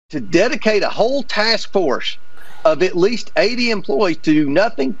to dedicate a whole task force of at least 80 employees to do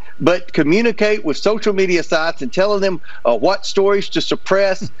nothing but communicate with social media sites and telling them what stories to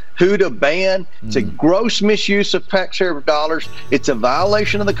suppress, who to ban. It's a gross misuse of taxpayer dollars. It's a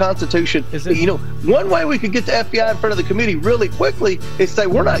violation of the Constitution. One way we could get the FBI in front of the committee really quickly is say,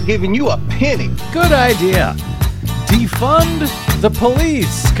 we're not giving you a penny. Good idea. Defund the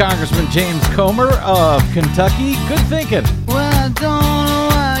police, Congressman James Comer of Kentucky. Good thinking. Well, I don't know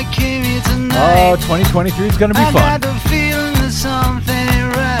why I came here tonight. Oh, 2023 is going to be fun. I got the feeling that something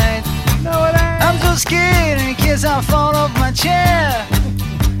ain't right. No, it ain't. I'm so scared in case I fall off my chair.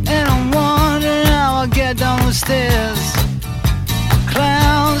 And I'm wondering how I'll get down the stairs.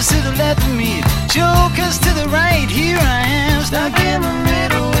 Clowns to the left of me, jokers to the right. Here I am, stuck in the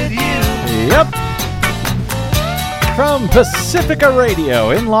middle with you. Yep. From Pacifica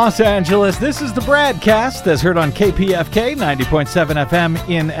Radio in Los Angeles, this is the BradCast, as heard on KPFK 90.7 FM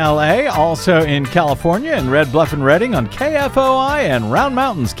in LA, also in California in Red Bluff and Redding on KFOI and Round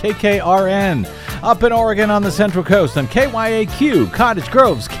Mountains KKRN, up in Oregon on the Central Coast on KYAQ, Cottage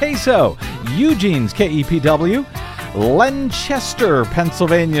Grove's KSO, Eugene's KEPW, Lancaster,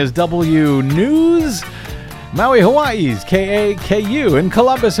 Pennsylvania's W News, Maui, Hawaii's KAKU, in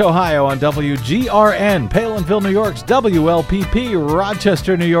Columbus, Ohio on WGRN, Palinville, New York's WLPP,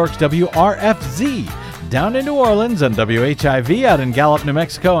 Rochester, New York's WRFZ, down in New Orleans on WHIV, out in Gallup, New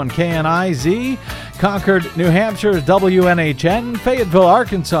Mexico on KNIZ, Concord, New Hampshire's WNHN, Fayetteville,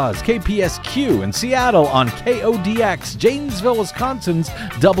 Arkansas's KPSQ, in Seattle on KODX, Janesville, Wisconsin's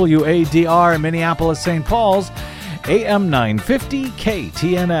WADR, Minneapolis, St. Paul's AM 950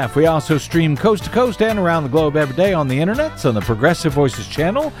 KTNF. We also stream coast to coast and around the globe every day on the internet, on the Progressive Voices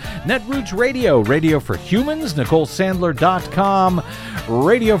channel, Netroots Radio, Radio for Humans, NicoleSandler.com,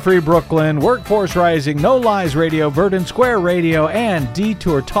 Radio Free Brooklyn, Workforce Rising, No Lies Radio, Verdant Square Radio, and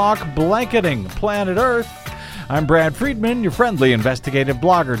Detour Talk, blanketing planet Earth. I'm Brad Friedman, your friendly investigative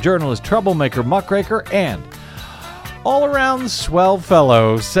blogger, journalist, troublemaker, muckraker, and all-around swell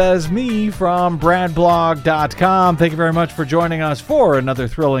fellow, says me from bradblog.com. Thank you very much for joining us for another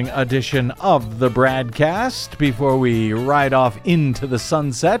thrilling edition of the BradCast. Before we ride off into the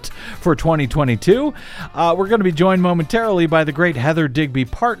sunset for 2022, we're going to be joined momentarily by the great Heather Digby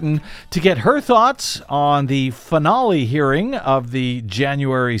Parton to get her thoughts on the finale hearing of the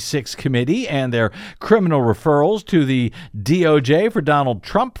January 6th committee and their criminal referrals to the DOJ for Donald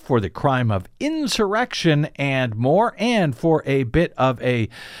Trump for the crime of insurrection and more, and for a bit of a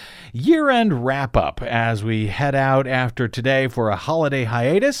year-end wrap-up as we head out after today for a holiday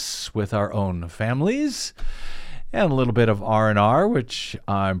hiatus with our own families and a little bit of R&R, which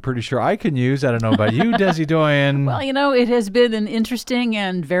I'm pretty sure I can use. I don't know about you, Desi Doyen. Well, it has been an interesting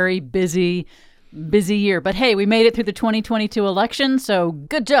and very busy year. But hey, we made it through the 2022 election, so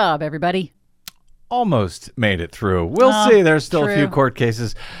good job, everybody. Almost made it through. We'll see. There's still a few court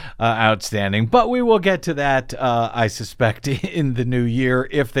cases outstanding, but we will get to that, I suspect, in the new year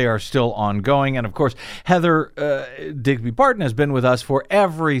if they are still ongoing. And of course, Heather Digby Parton has been with us for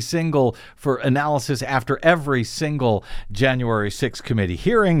analysis after every single January 6th committee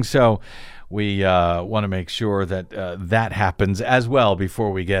hearing. So we want to make sure that that happens as well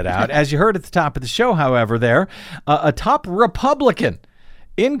before we get out. As you heard at the top of the show, however, a top Republican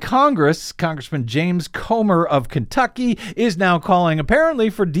in Congress, Congressman James Comer of Kentucky, is now calling apparently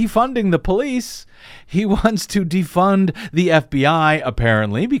for defunding the police. He wants to defund the FBI,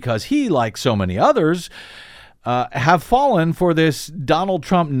 apparently, because he, like so many others, have fallen for this Donald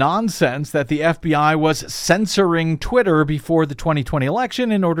Trump nonsense that the FBI was censoring Twitter before the 2020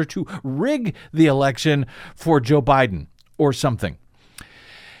 election in order to rig the election for Joe Biden or something.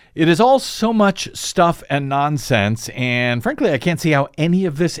 It is all so much stuff and nonsense, and frankly, I can't see how any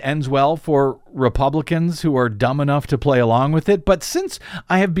of this ends well for Republicans who are dumb enough to play along with it. But since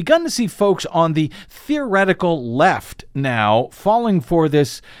I have begun to see folks on the theoretical left now falling for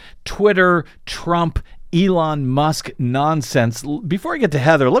this Twitter, Trump, Elon Musk nonsense, before I get to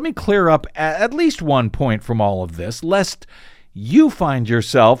Heather, let me clear up at least one point from all of this, lest you find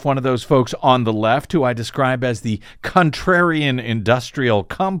yourself one of those folks on the left who I describe as the contrarian industrial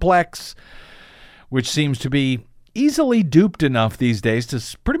complex, which seems to be easily duped enough these days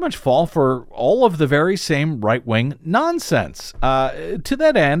to pretty much fall for all of the very same right-wing nonsense. To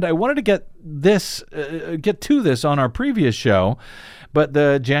that end, I wanted to get to this on our previous show, but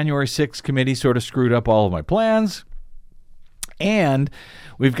the January 6th committee sort of screwed up all of my plans. And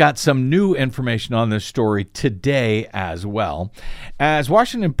we've got some new information on this story today as well. As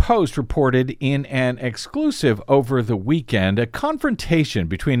Washington Post reported in an exclusive over the weekend, a confrontation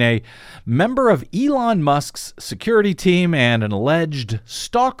between a member of Elon Musk's security team and an alleged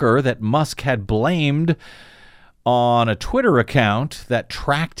stalker that Musk had blamed on a Twitter account that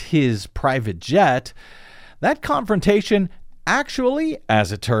tracked his private jet. That confrontation actually,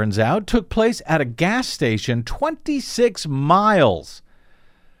 as it turns out, took place at a gas station 26 miles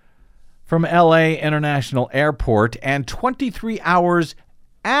from LA International Airport and 23 hours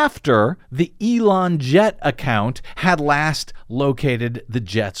after the Elon jet account had last located the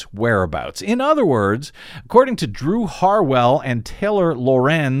jet's whereabouts. In other words, according to Drew Harwell and Taylor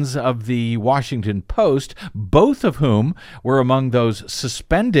Lorenz of the Washington Post, both of whom were among those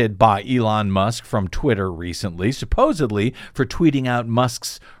suspended by Elon Musk from Twitter recently, supposedly for tweeting out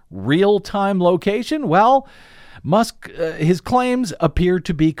Musk's real-time location, well, Musk, his claims appear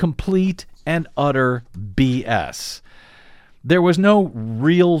to be complete and utter BS. There was no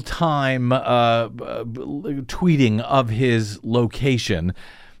real-time tweeting of his location.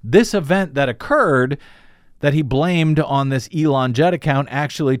 This event that occurred that he blamed on this Elon jet account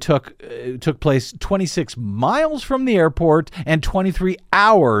actually took place 26 miles from the airport and 23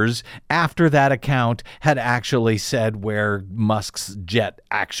 hours after that account had actually said where Musk's jet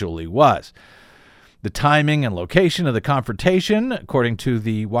actually was. The timing and location of the confrontation, according to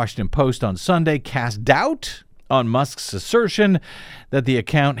the Washington Post on Sunday, cast doubt on Musk's assertion that the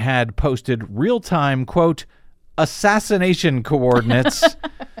account had posted real-time, quote, assassination coordinates,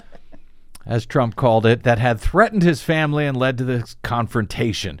 as Trump called it, that had threatened his family and led to this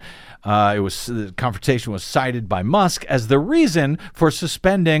confrontation. The confrontation was cited by Musk as the reason for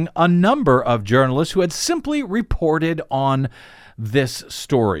suspending a number of journalists who had simply reported on this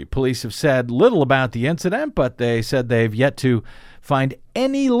story. Police have said little about the incident, but they said they've yet to find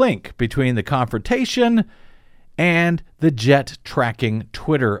any link between the confrontation and the jet tracking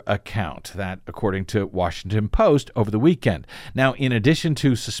Twitter account. That, according to Washington Post over the weekend. Now, in addition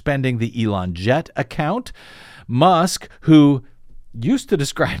to suspending the Elon jet account, Musk, who used to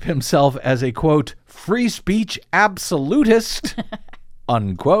describe himself as a, quote, free speech absolutist,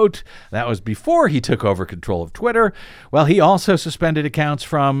 unquote. That was before he took over control of Twitter. Well, he also suspended accounts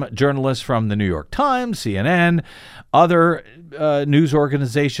from journalists from the New York Times, CNN, other news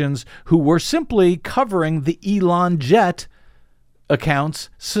organizations who were simply covering the Elon jet account's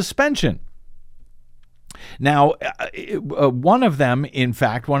suspension. Now, one of them, in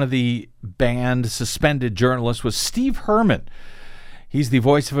fact, one of the banned, suspended journalists was Steve Herman. He's the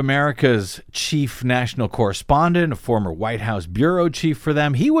Voice of America's chief national correspondent, a former White House bureau chief for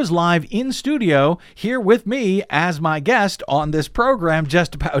them. He was live in studio here with me as my guest on this program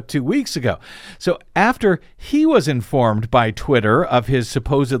just about 2 weeks ago. So after he was informed by Twitter of his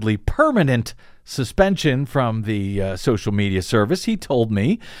supposedly permanent suspension from the social media service, he told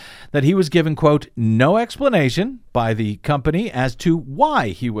me that he was given, quote, no explanation by the company as to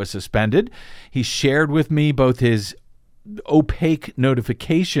why he was suspended. He shared with me both his opaque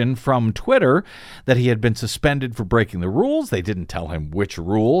notification from Twitter that he had been suspended for breaking the rules. They didn't tell him which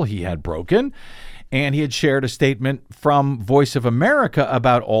rule he had broken. And he had shared a statement from Voice of America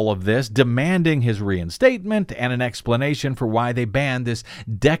about all of this, demanding his reinstatement and an explanation for why they banned this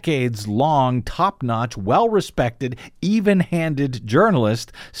decades-long, top-notch, well-respected, even-handed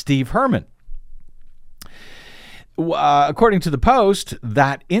journalist, Steve Herman. According to the Post,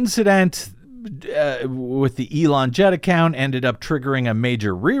 that incident with the Elon jet account ended up triggering a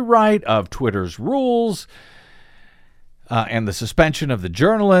major rewrite of Twitter's rules and the suspension of the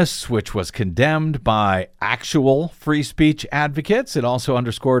journalists, which was condemned by actual free speech advocates. It also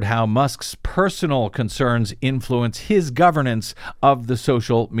underscored how Musk's personal concerns influence his governance of the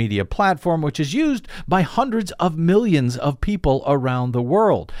social media platform, which is used by hundreds of millions of people around the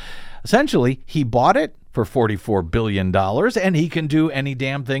world. Essentially, he bought it for $44 billion, and he can do any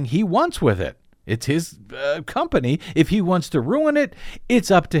damn thing he wants with it. It's his company. If he wants to ruin it,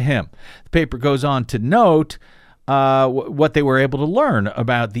 it's up to him. The paper goes on to note what they were able to learn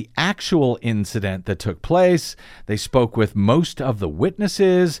about the actual incident that took place. They spoke with most of the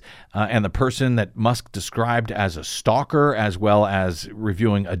witnesses and the person that Musk described as a stalker, as well as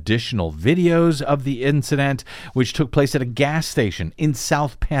reviewing additional videos of the incident, which took place at a gas station in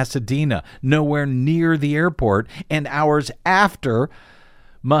South Pasadena, nowhere near the airport, and hours after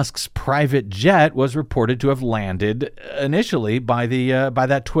Musk's private jet was reported to have landed initially by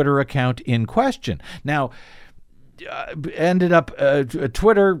that Twitter account in question. Now, ended up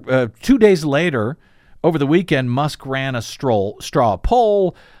Twitter 2 days later, over the weekend, Musk ran a straw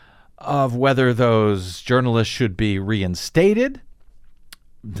poll of whether those journalists should be reinstated.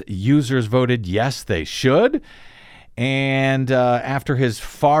 Users voted yes, they should. And after his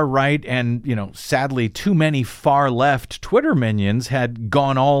far right and, sadly too many far left Twitter minions had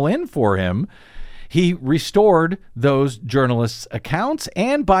gone all in for him, he restored those journalists' accounts.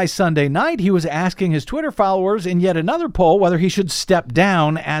 And by Sunday night, he was asking his Twitter followers in yet another poll whether he should step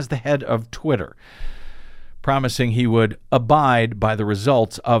down as the head of Twitter, promising he would abide by the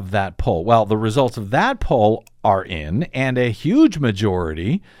results of that poll. Well, the results of that poll are in, and a huge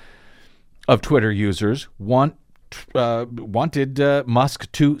majority of Twitter users wanted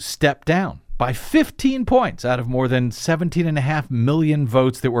Musk to step down by 15 points out of more than 17.5 million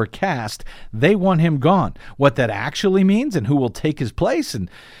votes that were cast. They want him gone. What that actually means and who will take his place and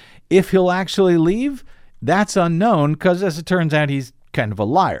if he'll actually leave, that's unknown because, as it turns out, he's kind of a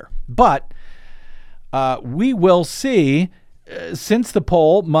liar. But we will see. Since the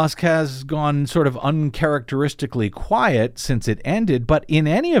poll, Musk has gone sort of uncharacteristically quiet since it ended. But in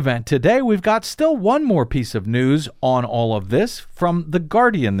any event, today we've got still one more piece of news on all of this from The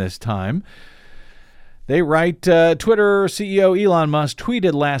Guardian this time. They write, Twitter CEO Elon Musk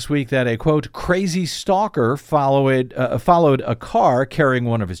tweeted last week that a, quote, crazy stalker followed a car carrying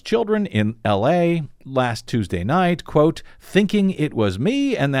one of his children in L.A. last Tuesday night, quote, thinking it was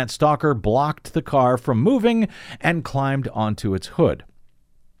me, and that stalker blocked the car from moving and climbed onto its hood.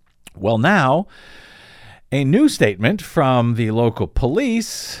 Well, now, a new statement from the local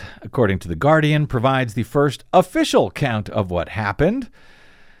police, according to The Guardian, provides the first official count of what happened.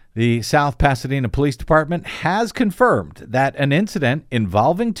 The South Pasadena Police Department has confirmed that an incident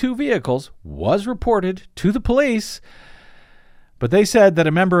involving two vehicles was reported to the police, but they said that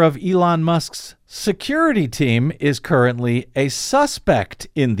a member of Elon Musk's security team is currently a suspect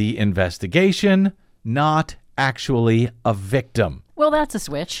in the investigation, not actually a victim. Well, that's a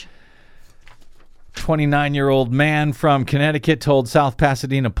switch. 29-year-old man from Connecticut told South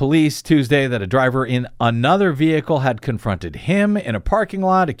Pasadena police Tuesday that a driver in another vehicle had confronted him in a parking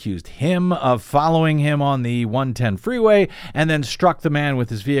lot, accused him of following him on the 110 freeway, and then struck the man with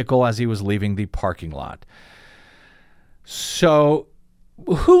his vehicle as he was leaving the parking lot. So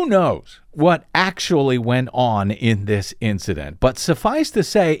who knows what actually went on in this incident? But suffice to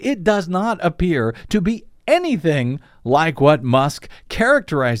say, it does not appear to be anything like what Musk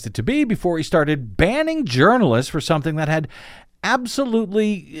characterized it to be before he started banning journalists for something that had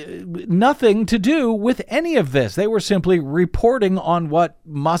absolutely nothing to do with any of this. They were simply reporting on what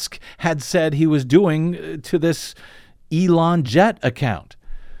Musk had said he was doing to this Elon Jet account.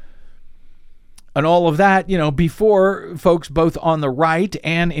 And all of that, before folks both on the right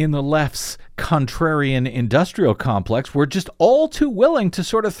and in the left's contrarian industrial complex were just all too willing to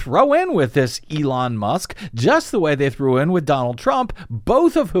sort of throw in with this Elon Musk, just the way they threw in with Donald Trump,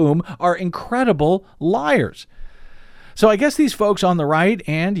 both of whom are incredible liars. So I guess these folks on the right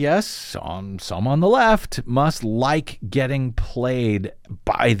and, yes, some on the left must like getting played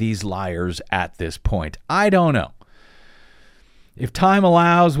by these liars at this point. I don't know. If time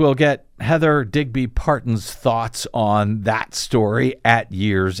allows, we'll get Heather Digby Parton's thoughts on that story at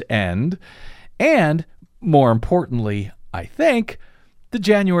year's end. And, more importantly, I think, the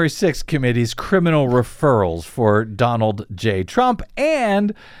January 6th committee's criminal referrals for Donald J. Trump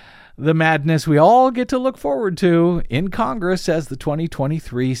and the madness we all get to look forward to in Congress as the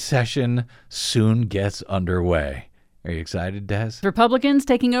 2023 session soon gets underway. Are you excited, Des? Republicans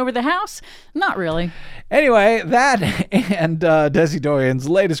taking over the House? Not really. Anyway, that and Desi Doyen's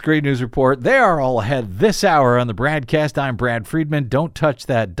latest great news report, they are all ahead this hour on the BradCast. I'm Brad Friedman. Don't touch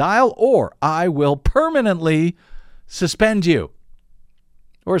that dial or I will permanently suspend you.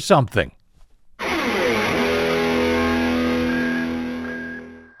 Or something.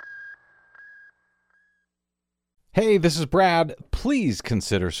 Hey, this is Brad. Please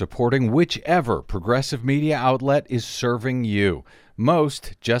consider supporting whichever progressive media outlet is serving you.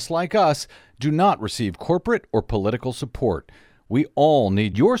 Most, just like us, do not receive corporate or political support. We all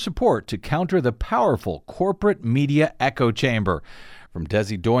need your support to counter the powerful corporate media echo chamber. From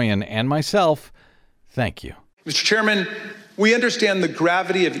Desi Doyen and myself, thank you. Mr. Chairman, we understand the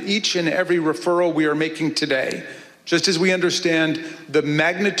gravity of each and every referral we are making today, just as we understand the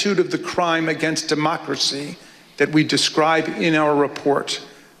magnitude of the crime against democracy that we describe in our report.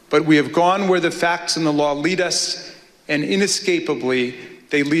 But we have gone where the facts and the law lead us, and inescapably,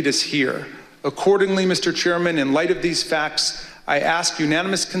 they lead us here. Accordingly, Mr. Chairman, in light of these facts, I ask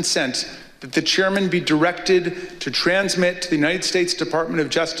unanimous consent that the chairman be directed to transmit to the United States Department of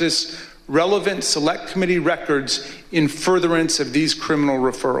Justice relevant Select Committee records in furtherance of these criminal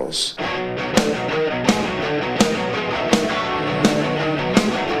referrals.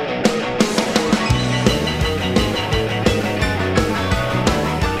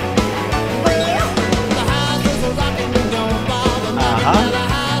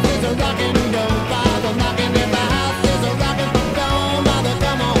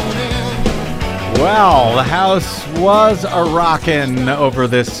 Well, the House was a-rockin' over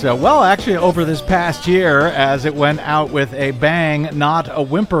this, over this past year as it went out with a bang, not a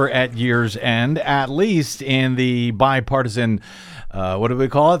whimper at year's end, at least in the bipartisan what do we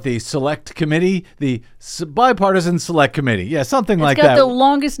call it? The Select Committee? The Bipartisan Select Committee. Yeah, something like that. It's got the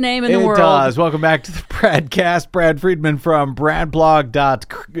longest name in the world. It does. Welcome back to the BradCast. Brad Friedman from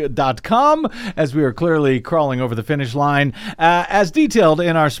bradblog.com as we are clearly crawling over the finish line. As detailed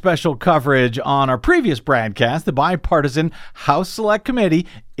in our special coverage on our previous BradCast, the Bipartisan House Select Committee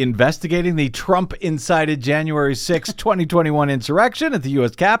investigating the Trump-incited January 6, 2021 insurrection at the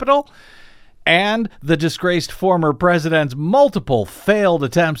U.S. Capitol and the disgraced former president's multiple failed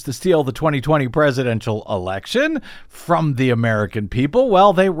attempts to steal the 2020 presidential election from the American people.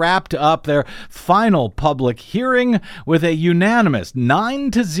 Well, they wrapped up their final public hearing with a unanimous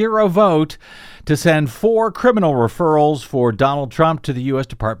 9-0 vote to send 4 criminal referrals for Donald Trump to the U.S.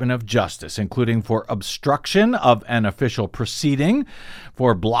 Department of Justice, including for obstruction of an official proceeding,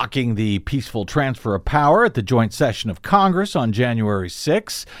 for blocking the peaceful transfer of power at the joint session of Congress on January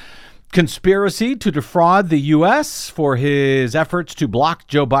 6, conspiracy to defraud the U.S. for his efforts to block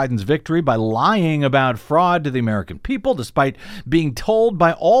Joe Biden's victory by lying about fraud to the American people, despite being told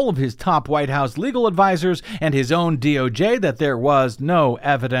by all of his top White House legal advisors and his own DOJ that there was no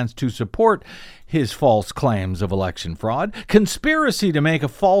evidence to support his false claims of election fraud, conspiracy to make a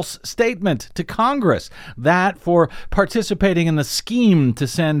false statement to Congress, that for participating in the scheme to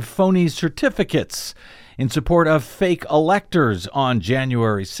send phony certificates in support of fake electors on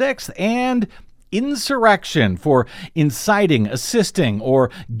January 6th, and insurrection for inciting, assisting, or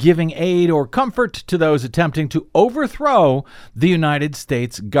giving aid or comfort to those attempting to overthrow the United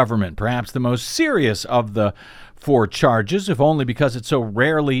States government. Perhaps the most serious of the 4 charges, if only because it's so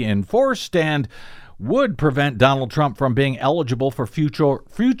rarely enforced and would prevent Donald Trump from being eligible for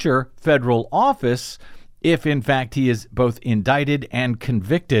future federal office if, in fact, he is both indicted and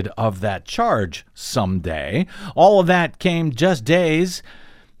convicted of that charge someday. All of that came just days,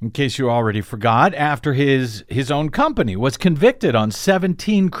 in case you already forgot, after his own company was convicted on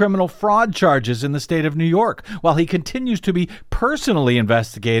 17 criminal fraud charges in the state of New York, while he continues to be personally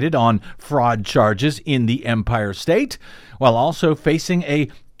investigated on fraud charges in the Empire State, while also facing a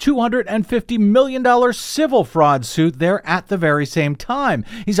 $250 million civil fraud suit there at the very same time.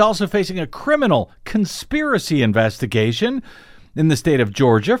 He's also facing a criminal conspiracy investigation in the state of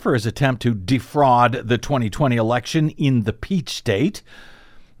Georgia for his attempt to defraud the 2020 election in the Peach State.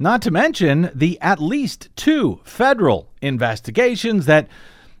 Not to mention the at least 2 federal investigations that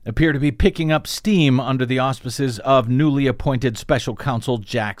appear to be picking up steam under the auspices of newly appointed special counsel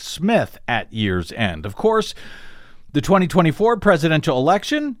Jack Smith at year's end. Of course, the 2024 presidential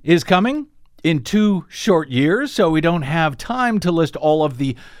election is coming in 2 short years, so we don't have time to list all of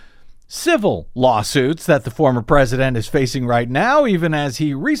the civil lawsuits that the former president is facing right now, even as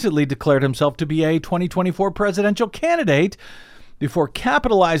he recently declared himself to be a 2024 presidential candidate before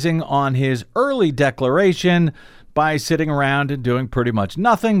capitalizing on his early declaration by sitting around and doing pretty much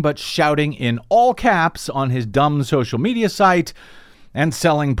nothing but shouting in all caps on his dumb social media site and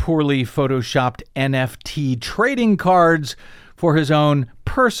selling poorly photoshopped NFT trading cards for his own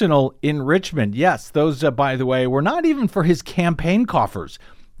personal enrichment. Yes, those, by the way, were not even for his campaign coffers.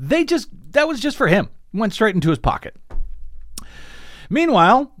 That was just for him. Went straight into his pocket.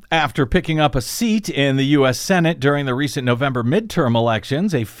 Meanwhile, after picking up a seat in the U.S. Senate during the recent November midterm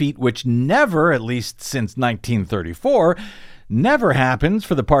elections, a feat which never, at least since 1934, never happens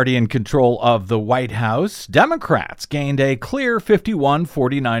for the party in control of the White House, Democrats gained a clear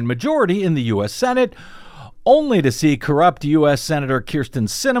 51-49 majority in the U.S. Senate, only to see corrupt U.S. Senator Kyrsten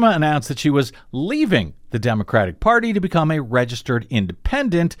Sinema announce that she was leaving the Democratic Party to become a registered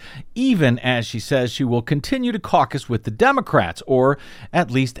independent, even as she says she will continue to caucus with the Democrats, or at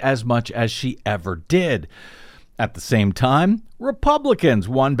least as much as she ever did. At the same time, Republicans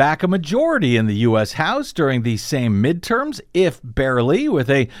won back a majority in the U.S. House during the same midterms, if barely, with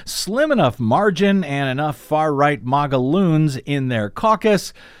a slim enough margin and enough far-right MAGA loons in their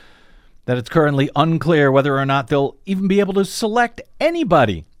caucus that it's currently unclear whether or not they'll even be able to select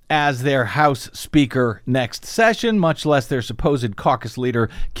anybody as their House Speaker next session, much less their supposed caucus leader,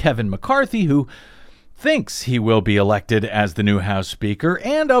 Kevin McCarthy, who thinks he will be elected as the new House Speaker.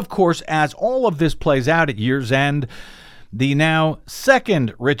 And, of course, as all of this plays out at year's end, the now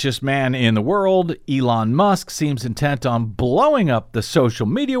second richest man in the world, Elon Musk, seems intent on blowing up the social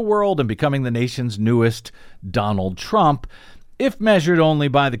media world and becoming the nation's newest Donald Trump, if measured only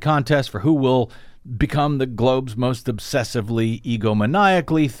by the contest for who will become the globe's most obsessively,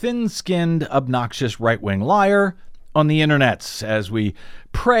 egomaniacally, thin-skinned, obnoxious right-wing liar, on the internets as we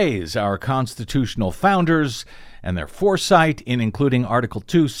praise our constitutional founders and their foresight in including Article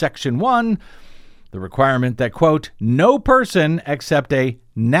 2, Section 1, the requirement that, quote, no person except a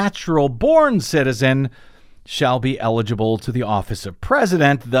natural-born citizen shall be eligible to the office of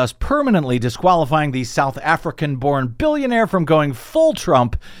president, thus permanently disqualifying the South African-born billionaire from going full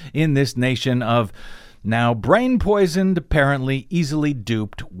Trump in this nation of now brain-poisoned, apparently easily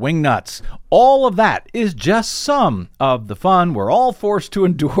duped wingnuts. All of that is just some of the fun we're all forced to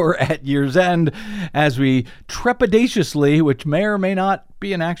endure at year's end as we trepidatiously, which may or may not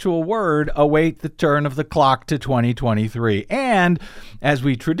be an actual word, await the turn of the clock to 2023. And as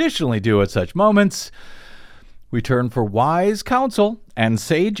we traditionally do at such moments, we turn for wise counsel and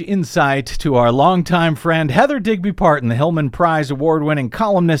sage insight to our longtime friend Heather Digby Parton, the Hillman Prize award-winning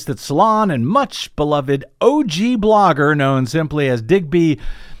columnist at Salon and much beloved OG blogger known simply as Digby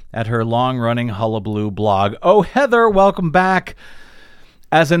at her long-running Hullabaloo blog. Oh, Heather, welcome back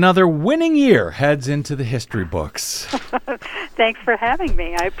as another winning year heads into the history books. Thanks for having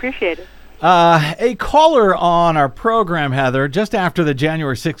me. I appreciate it. A caller on our program, Heather, just after the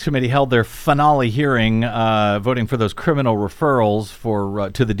January 6th committee held their finale hearing, voting for those criminal referrals for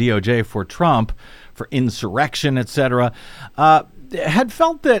to the DOJ for Trump, for insurrection, etc., had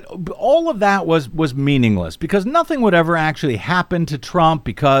felt that all of that was meaningless because nothing would ever actually happen to Trump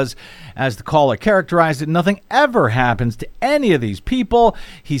because, as the caller characterized it, nothing ever happens to any of these people.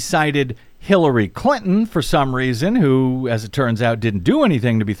 He cited Hillary Clinton, for some reason, who, as it turns out, didn't do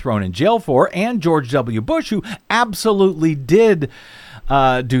anything to be thrown in jail for, and George W. Bush, who absolutely did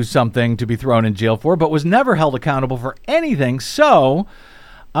do something to be thrown in jail for, but was never held accountable for anything. So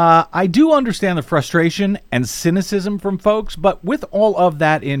I do understand the frustration and cynicism from folks, but with all of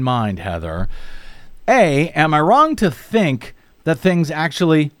that in mind, Heather, am I wrong to think that things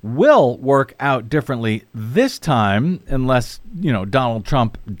actually will work out differently this time, unless, Donald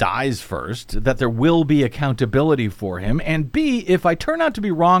Trump dies first, that there will be accountability for him? And B, if I turn out to be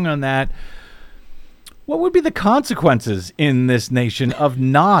wrong on that, what would be the consequences in this nation of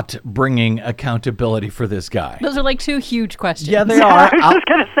not bringing accountability for this guy? Those are like two huge questions. Yeah, they are. I was just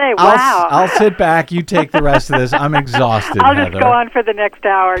going to say, wow. I'll sit back. You take the rest of this. I'm exhausted, I'll Heather. just go on for the next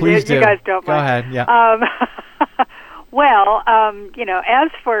hour. Please do. You guys don't Go mind. ahead, yeah. Well,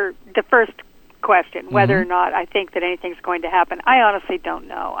 as for the first question, whether or not I think that anything's going to happen, I honestly don't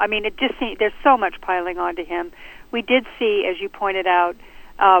know. I mean, it just seems there's so much piling onto him. We did see, as you pointed out,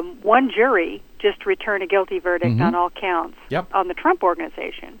 one jury just return a guilty verdict on all counts on the Trump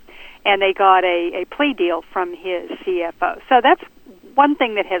Organization, and they got a plea deal from his CFO. So that's one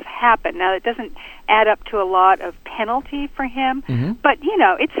thing that has happened. Now, it doesn't add up to a lot of penalty for him, but,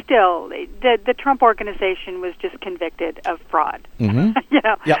 it's still, the Trump Organization was just convicted of fraud, So,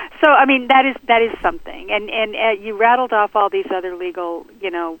 I mean, that is something. And you rattled off all these other legal,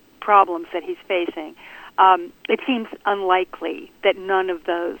 problems that he's facing. It seems unlikely that none of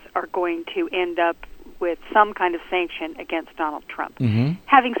those are going to end up with some kind of sanction against Donald Trump.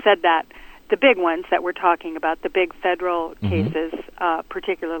 Having said that, the big ones that we're talking about, the big federal cases,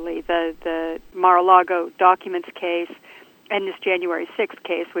 particularly the Mar-a-Lago documents case and this January 6th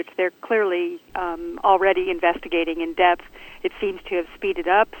case, which they're clearly already investigating in depth. It seems to have speeded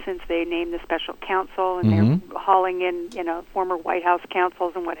up since they named the special counsel, and they're hauling in, former White House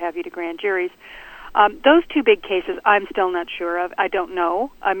counsels and what have you to grand juries. Those two big cases, I'm still not sure of. I don't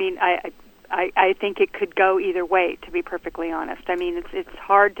know. I mean, I think it could go either way, to be perfectly honest. I mean, it's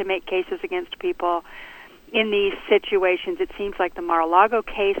hard to make cases against people in these situations. It seems like the Mar-a-Lago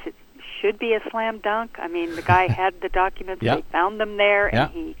case, it should be a slam dunk. I mean, the guy had the documents, they found them there,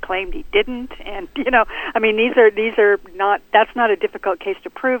 and he claimed he didn't. And, I mean, these are not, that's not a difficult case to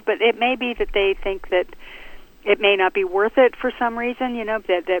prove, but it may be that they think that it may not be worth it for some reason,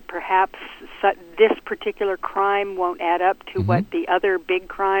 that perhaps this particular crime won't add up to what the other big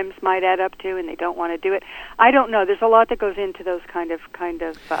crimes might add up to, and they don't want to do it. I don't know. There's a lot that goes into those kind of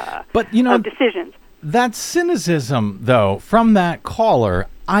of decisions. That cynicism, though, from that caller,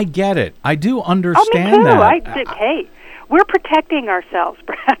 I get it. I do understand that. Hey, we're protecting ourselves,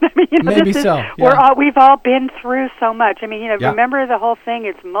 Brad. I mean, maybe so. Yeah. We've all been through so much. I mean, remember the whole thing?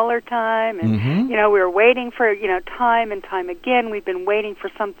 It's Mueller time, and we were waiting for time and time again. We've been waiting for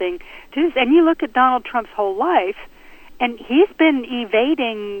something to do. And you look at Donald Trump's whole life, And he's been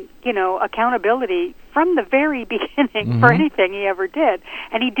evading, accountability from the very beginning for anything he ever did.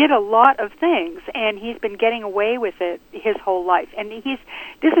 And he did a lot of things, and he's been getting away with it his whole life. And this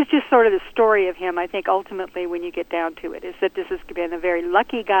is just sort of the story of him, I think, ultimately, when you get down to it, is that this has been a very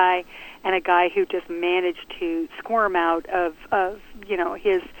lucky guy and a guy who just managed to squirm out of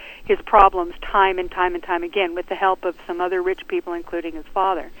his problems time and time and time again with the help of some other rich people, including his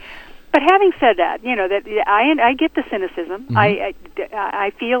father. But having said that, that I get the cynicism.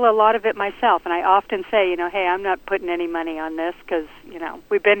 I feel a lot of it myself, and I often say, hey, I'm not putting any money on this because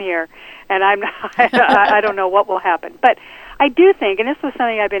we've been here, and I don't know what will happen. But I do think, and this was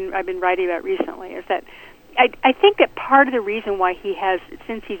something I've been writing about recently, is that I think that part of the reason why he has,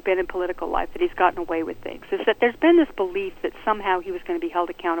 since he's been in political life, that he's gotten away with things, is that there's been this belief that somehow he was going to be held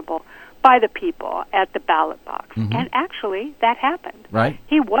accountable by the people at the ballot box. And actually, that happened. Right.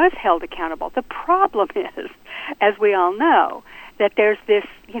 He was held accountable. The problem is, as we all know, that there's this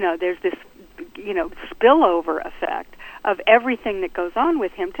spillover effect of everything that goes on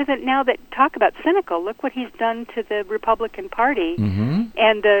with him, to that now that, talk about cynical, look what he's done to the Republican Party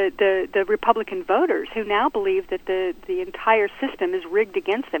and the Republican voters, who now believe that the entire system is rigged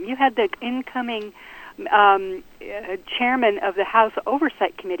against them. You had the incoming chairman of the House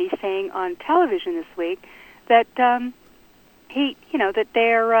Oversight Committee saying on television this week that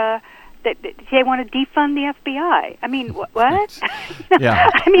that they want to defund the FBI. I mean, what? Yeah.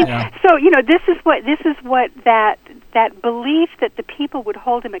 I mean, so this is what that belief that the people would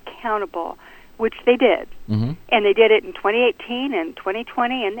hold him accountable, which they did, and they did it in 2018 and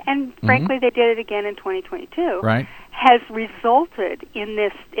 2020, and frankly, they did it again in 2022. Right. Has resulted in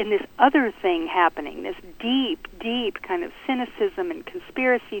this other thing happening, this deep kind of cynicism and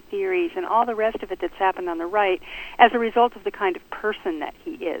conspiracy theories and all the rest of it that's happened on the right as a result of the kind of person that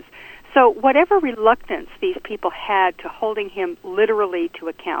he is. So whatever reluctance these people had to holding him literally to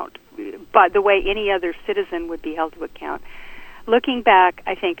account, by the way any other citizen would be held to account, looking back,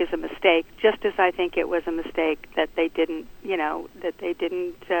 I think is a mistake. Just as I think it was a mistake that they didn't,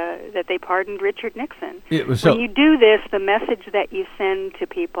 that they pardoned Richard Nixon. When you do this, the message that you send to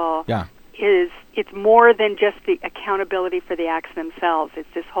people is it's more than just the accountability for the acts themselves. It's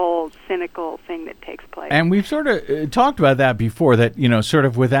this whole cynical thing that takes place. And we've sort of talked about that before, that, sort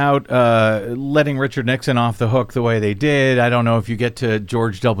of without letting Richard Nixon off the hook the way they did, I don't know if you get to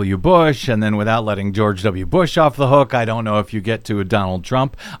George W. Bush, and then without letting George W. Bush off the hook, I don't know if you get to Donald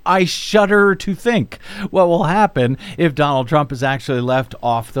Trump. I shudder to think what will happen if Donald Trump is actually left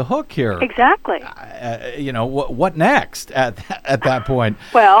off the hook here. Exactly. What next at that point?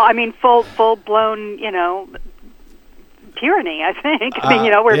 Well, I mean, full-blown, tyranny, I think. I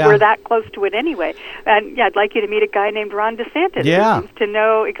mean, we're that close to it anyway. And I'd like you to meet a guy named Ron DeSantis who seems to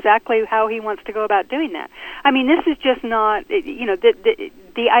know exactly how he wants to go about doing that. I mean, this is just not,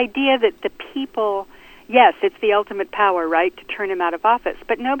 the idea that the people, yes, it's the ultimate power, right, to turn him out of office.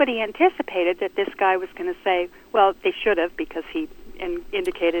 But nobody anticipated that this guy was going to say, well, they should have, because he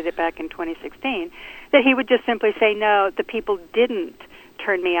indicated it back in 2016, that he would just simply say, no, the people didn't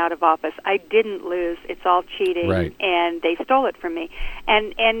turn me out of office. I didn't lose. It's all cheating, right, and they stole it from me.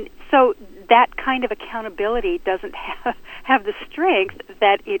 And so that kind of accountability doesn't have the strength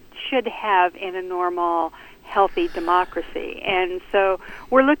that it should have in a normal, healthy democracy. And so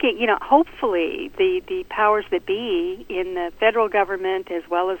we're looking, hopefully the powers that be in the federal government, as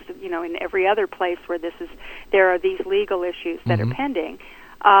well as, in every other place where there are these legal issues that are pending,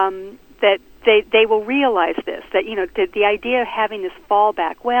 that they will realize this, that, the idea of having this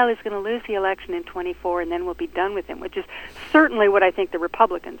fallback, well, he's going to lose the election in 24 and then we'll be done with him, which is certainly what I think the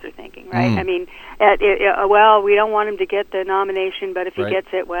Republicans are thinking, right? I mean, well, we don't want him to get the nomination, but if he gets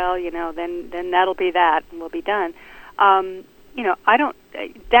it, well, then that'll be that and we'll be done.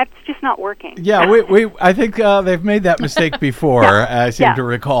 That's just not working. Yeah, I think they've made that mistake before, I seem to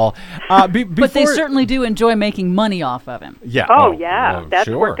recall. But they certainly do enjoy making money off of him. Yeah. That's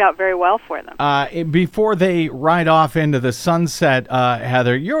sure. worked out very well for them. Before they ride off into the sunset,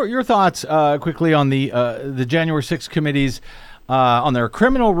 Heather, your thoughts quickly on the January 6th committees, on their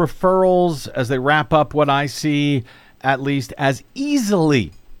criminal referrals, as they wrap up what I see, at least, as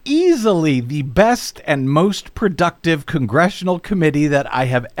easily the best and most productive congressional committee that I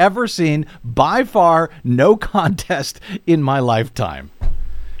have ever seen, by far, no contest in my lifetime.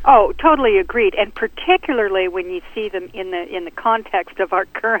 Oh, totally agreed, and particularly when you see them in the context of our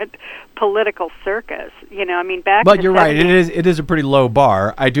current political circus. You know, I mean, back. But in you're the right. 70s, It is a pretty low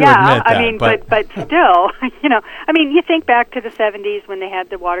bar. I do admit that. I mean, but still, you know, I mean, you think back to the 70s when they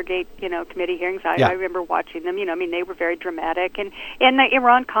had the Watergate, you know, committee hearings. I remember watching them. You know, I mean, they were very dramatic, and the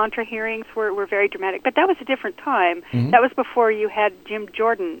Iran-Contra hearings were very dramatic. But that was a different time. Mm-hmm. That was before you had Jim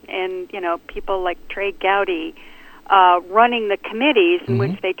Jordan and, you know, people like Trey Gowdy running the committees in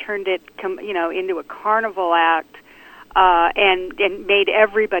which they turned it, you know, into a carnival act and made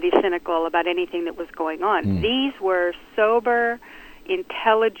everybody cynical about anything that was going on. These were sober,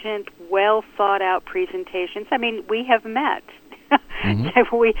 intelligent, well thought out presentations. I mean, we have met.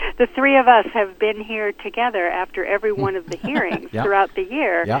 The three of us have been here together after every one of the hearings throughout the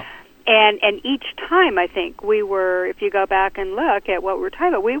year. Yeah. And each time, I think, we were, if you go back and look at what we were talking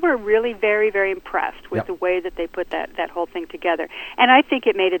about, we were really very, very impressed with the way that they put that whole thing together. And I think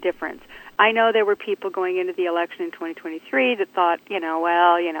it made a difference. I know there were people going into the election in 2023 that thought, you know,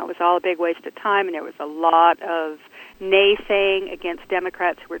 well, you know, it was all a big waste of time, and there was a lot of naysaying against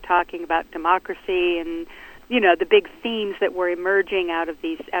Democrats who were talking about democracy and, you know, the big themes that were emerging out of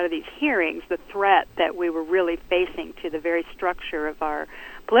these hearings, the threat that we were really facing to the very structure of our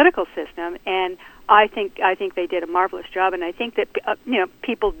political system. And I think they did a marvelous job, and I think that you know,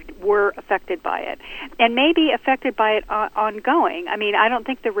 people were affected by it, and maybe affected by it ongoing. I mean, I don't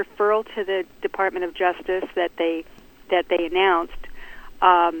think the referral to the Department of Justice that they announced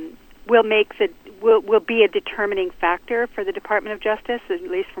will be a determining factor for the Department of Justice. At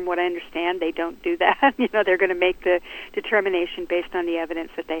least from what I understand, they don't do that. You know, they're going to make the determination based on the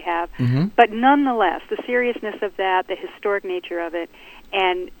evidence that they have. But nonetheless, the seriousness of that, the historic nature of it,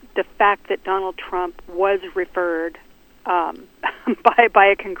 and the fact that Donald Trump was referred by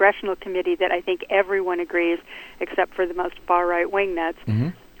a congressional committee that I think everyone agrees, except for the most far-right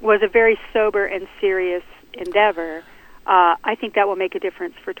wingnuts, was a very sober and serious endeavor. I think that will make a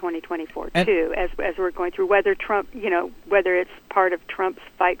difference for 2024 too, as we're going through whether Trump, you know, whether it's part of Trump's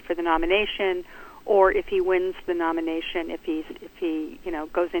fight for the nomination, or if he wins the nomination, if he you know,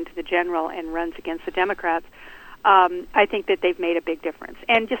 goes into the general and runs against the Democrats. I think that they've made a big difference,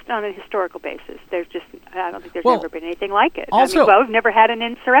 and just on a historical basis, I don't think there's ever been anything like it. Also, we've never had an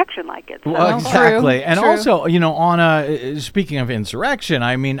insurrection like it. So. Well, exactly, True. and also, you know, speaking of insurrection,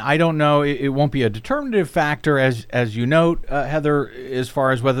 I mean, I don't know, it won't be a determinative factor, as you note, Heather, as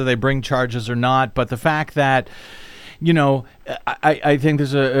far as whether they bring charges or not, but the fact that, you know, I think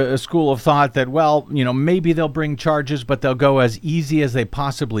there's a school of thought that, well, you know, maybe they'll bring charges, but they'll go as easy as they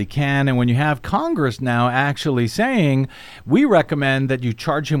possibly can. And when you have Congress now actually saying, we recommend that you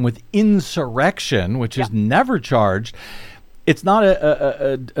charge him with insurrection, which is never charged, it's not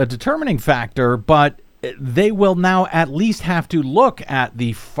a determining factor, but they will now at least have to look at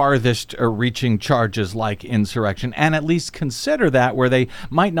the farthest reaching charges like insurrection and at least consider that, where they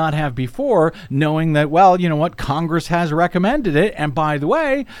might not have before, knowing that, well, you know what, Congress has recommended it. And by the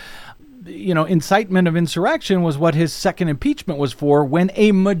way, you know, incitement of insurrection was what his second impeachment was for, when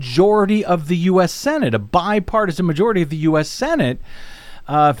a majority of the U.S. Senate, a bipartisan majority of the U.S. Senate,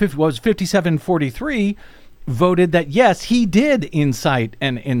 was 57-43, voted that, yes, he did incite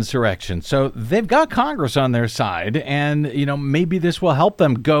an insurrection. So they've got Congress on their side, and, you know, maybe this will help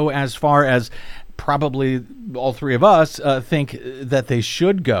them go as far as probably all three of us think that they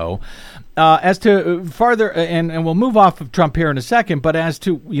should go. As to farther, and we'll move off of Trump here in a second, but as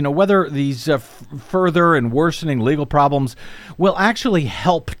to, you know, whether these further and worsening legal problems will actually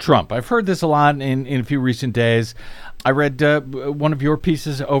help Trump. I've heard this a lot in a few recent days. I read one of your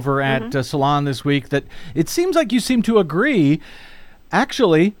pieces over at Salon this week that it seems like you seem to agree,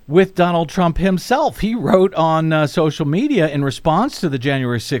 actually, with Donald Trump himself. He wrote on social media in response to the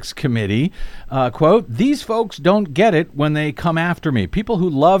January 6th committee, quote, "These folks don't get it when they come after me. People who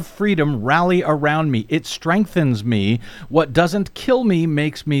love freedom rally around me. It strengthens me. What doesn't kill me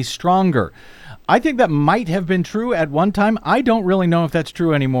makes me stronger." I think that might have been true at one time. I don't really know if that's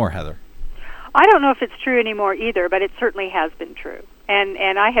true anymore, Heather. I don't know if it's true anymore either, but it certainly has been true.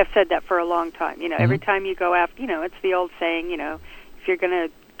 And I have said that for a long time. You know, every time you go after, you know, it's the old saying, you know, if you're going to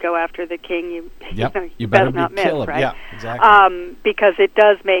go after the king, you better not miss, kill him. right? Yeah, exactly. Because it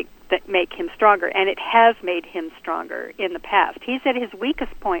does make him stronger, and it has made him stronger in the past. He's at his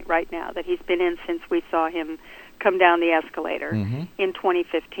weakest point right now that he's been in since we saw him come down the escalator in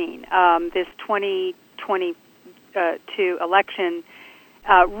 2015. This 2022 election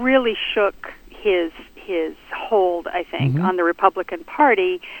really shook his hold, I think, on the Republican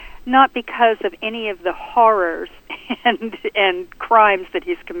Party, not because of any of the horrors and crimes that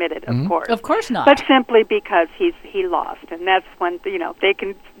he's committed, of course. Of course not. But simply because he lost, and that's when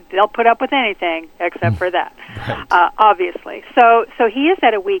they'll put up with anything except for that, Right. obviously. So he is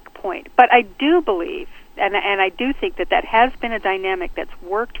at a weak point. But I do believe, and I do think that has been a dynamic that's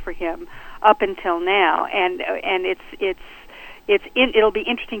worked for him up until now, and it'll be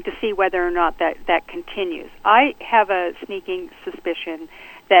interesting to see whether or not that continues. I have a sneaking suspicion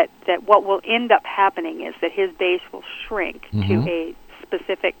that what will end up happening is that his base will shrink to a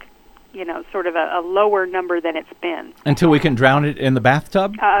specific, sort of a lower number than it's been. Until we can drown it in the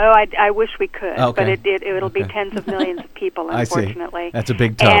bathtub? I wish we could, Okay. but it'll be tens of millions of people, unfortunately. I see. That's a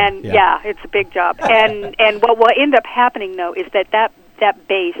big tub. And it's a big job. And what will end up happening, though, is that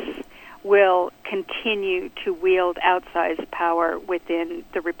base will continue to wield outsized power within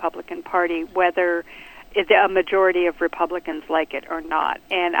the Republican Party, whether a majority of Republicans like it or not.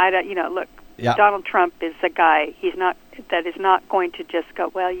 And look, Donald Trump is a guy. He's not going to just go,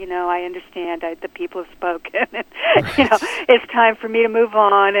 well, I understand. The people have spoken. And, it's time for me to move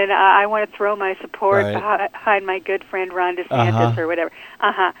on, and I want to throw my support behind my good friend Ron DeSantis or whatever.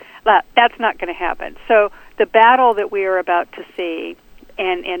 That's not going to happen. So the battle that we are about to see,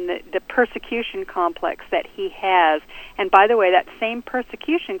 and the persecution complex that he has, and by the way, that same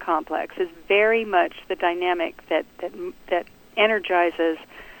persecution complex is very much the dynamic that energizes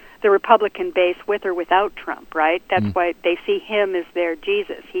the Republican base with or without Trump, right? That's why they see him as their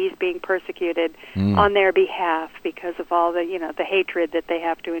Jesus. He's being persecuted on their behalf because of all the hatred that they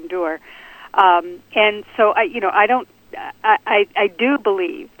have to endure. And so I do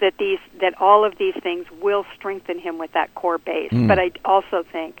believe that all of these things will strengthen him with that core base. But I also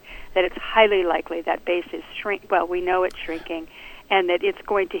think that it's highly likely that base is we know it's shrinking, and that it's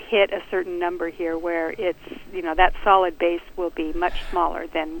going to hit a certain number here where it's, that solid base will be much smaller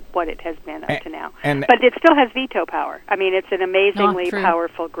than what it has been up to now. But it still has veto power. I mean, it's an amazingly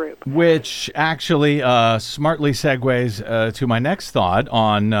powerful group. Which actually smartly segues to my next thought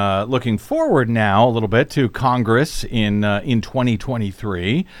on looking forward now a little bit to Congress in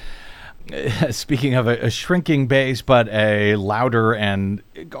 2023. Speaking of a shrinking base, but a louder and,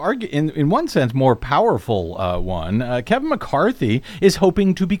 in one sense, more powerful one, Kevin McCarthy is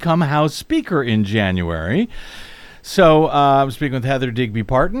hoping to become House Speaker in January. So I'm speaking with Heather Digby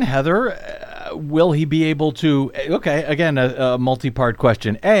Parton. Heather, will he be able to, again, a multi-part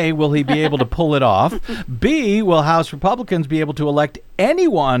question. A, will he be able to pull it off? B, will House Republicans be able to elect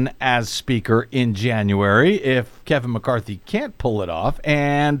anyone as Speaker in January if Kevin McCarthy can't pull it off?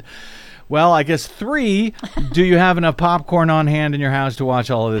 And... well, I guess 3, do you have enough popcorn on hand in your house to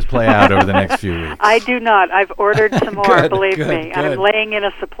watch all of this play out over the next few weeks? I do not. I've ordered some more, believe me. Good. I'm laying in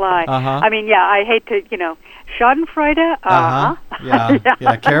a supply. I mean, I hate to, Schadenfreude.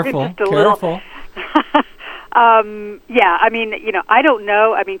 Yeah, careful. Careful. I mean, I don't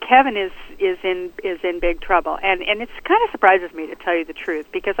know. I mean, Kevin is in big trouble, and it kind of surprises me, to tell you the truth,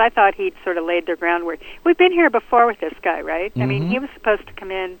 because I thought he'd sort of laid the groundwork. We've been here before with this guy, right? I mean, he was supposed to come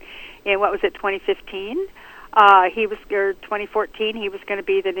in 2015? He was, or 2014. He was going to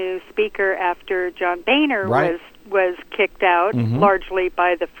be the new speaker after John Boehner was kicked out, largely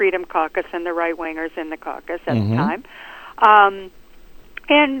by the Freedom Caucus and the right wingers in the caucus at the time.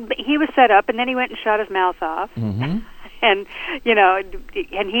 And he was set up, and then he went and shot his mouth off. And and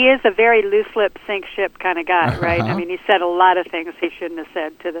he is a very loose lip, sink ship kind of guy, right? I mean, he said a lot of things he shouldn't have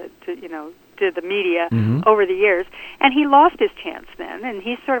said to the media over the years, and he lost his chance then. And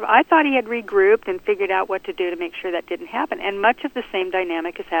he I thought he had regrouped and figured out what to do to make sure that didn't happen. And much of the same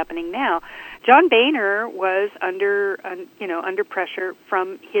dynamic is happening now. John Boehner was under pressure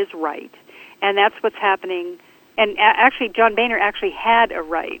from his right, and that's what's happening. And actually, John Boehner actually had a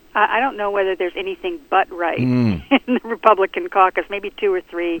right. I don't know whether there's anything but right in the Republican caucus, maybe 2 or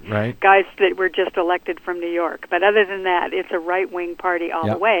 3 guys that were just elected from New York. But other than that, it's a right-wing party all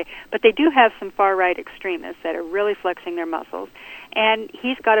the way. But they do have some far-right extremists that are really flexing their muscles. And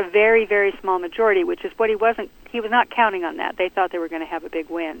he's got a very, very small majority, which is what he was not counting on that. They thought they were going to have a big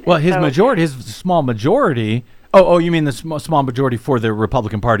win. Well, his small majority... Oh, you mean the small majority for the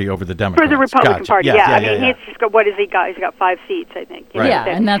Republican Party over the Democrats? For the Republican Party, I mean, he's just got, what has he got? He's got 5 seats, I think.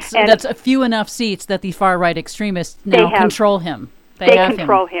 And that's a few enough seats that the far-right extremists now control him. They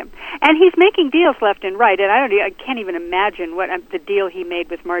control him. And he's making deals left and right, and I can't even imagine what the deal he made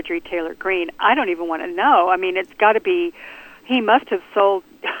with Marjorie Taylor Greene. I don't even want to know. I mean, it's got to be, he must have sold...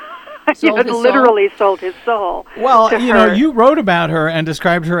 literally sold his soul. Well, you wrote about her and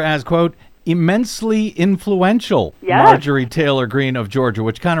described her as, quote, immensely influential Marjorie Taylor Greene of Georgia,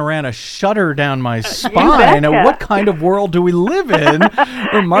 which kind of ran a shudder down my spine. And what kind of world do we live in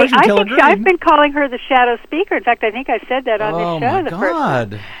where Marjorie Taylor Greene... I've been calling her the shadow speaker. In fact, I think I said that on this show first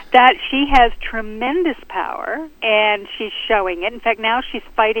time. That she has tremendous power, and she's showing it. In fact, now she's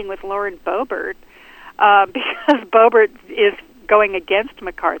fighting with Lauren Boebert because Boebert is going against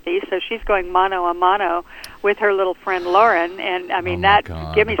McCarthy, so she's going mano a mano with her little friend Lauren, and I mean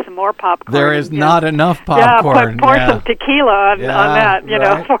give me some more popcorn. There is not enough popcorn. Pour some tequila on that,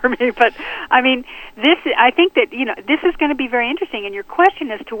 know, for me. But I mean, I think that this is going to be very interesting. And your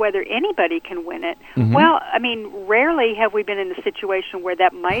question as to whether anybody can win it, well, I mean, rarely have we been in a situation where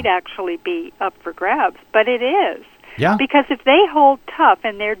that might actually be up for grabs, but it is. Yeah. Because if they hold tough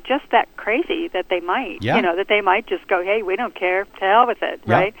and they're just that crazy that they might, that they might just go, hey, we don't care, to hell with it,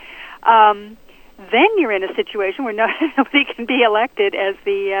 right? Then you're in a situation where nobody can be elected as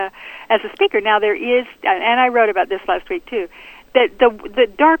a speaker. Now there is, and I wrote about this last week too, that the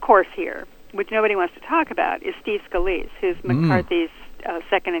dark horse here, which nobody wants to talk about, is Steve Scalise, who's McCarthy's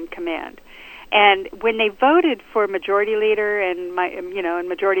second in command. And when they voted for majority leader and and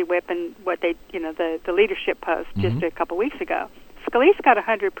majority whip and what they the leadership post just a couple weeks ago, Scalise got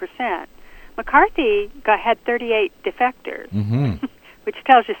 100%. McCarthy had 38 defectors, which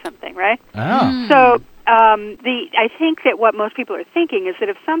tells you something, right? Oh. So I think that what most people are thinking is that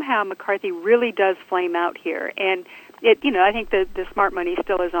if somehow McCarthy really does flame out here, and I think the smart money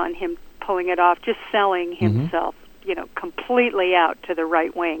still is on him pulling it off, just selling himself. Completely out to the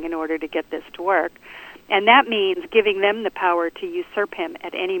right wing in order to get this to work. And that means giving them the power to usurp him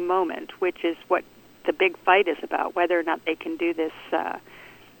at any moment, which is what the big fight is about, whether or not they can do this,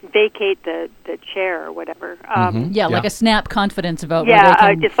 vacate the chair or whatever. Like a snap confidence vote. Yeah, where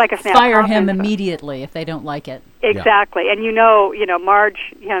they can it's like a snap fire him vote. Immediately if they don't like it. Exactly, and Marge,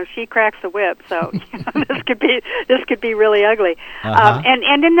 she cracks the whip, so this could be really ugly.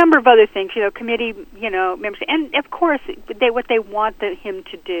 And a number of other things, committee, members, and of course, what they want him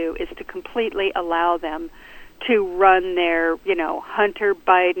to do is to completely allow them to run their, Hunter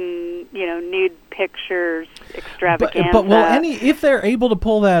Biden, nude pictures extravaganza. But will if they're able to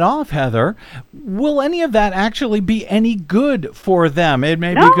pull that off, Heather, will any of that actually be any good for them? It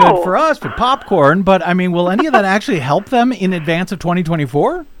may be good for us, for popcorn, but I mean, will any of that actually help them in advance of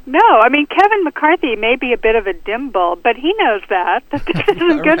 2024? No, I mean, Kevin McCarthy may be a bit of a dim bulb, but he knows that this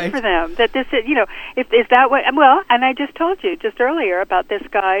isn't good for them. That this is, is that what, well, and I just told you just earlier about this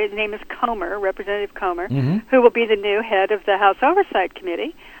guy, his name is Comer, Representative Comer, who will be the new head of the House Oversight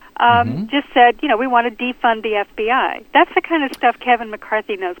Committee, just said, we want to defund the FBI. That's the kind of stuff Kevin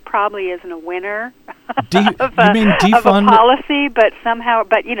McCarthy knows probably isn't a winner you mean defund? Of a policy, but somehow,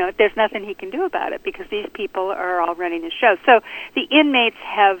 there's nothing he can do about it because these people are all running the show. So the inmates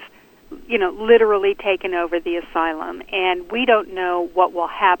have, literally taken over the asylum, and we don't know what will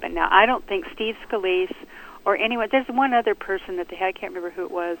happen. Now, I don't think Steve Scalise or anyone, there's one other person that they had, I can't remember who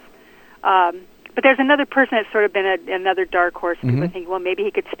it was, but there's another person that's sort of been another dark horse. People think, well, maybe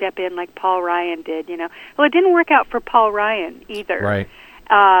he could step in like Paul Ryan did, Well, it didn't work out for Paul Ryan either. Right.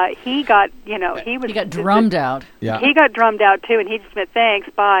 He got, he got drummed out. Yeah. He got drummed out too, and he just said, "Thanks,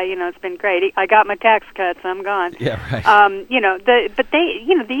 bye. It's been great. I got my tax cuts. I'm gone." Yeah, right.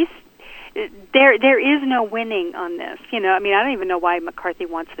 There is no winning on this. I don't even know why McCarthy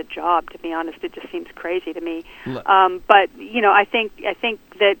wants the job. To be honest, it just seems crazy to me. But I think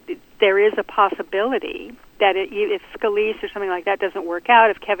that there is a possibility that if Scalise or something like that doesn't work out,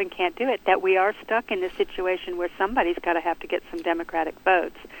 if Kevin can't do it, that we are stuck in this situation where somebody's got to have to get some Democratic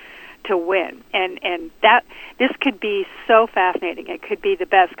votes to win, and that this could be so fascinating. It could be the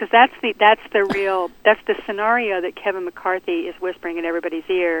best because that's the scenario that Kevin McCarthy is whispering in everybody's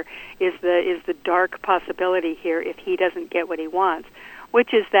ear is the dark possibility here if he doesn't get what he wants,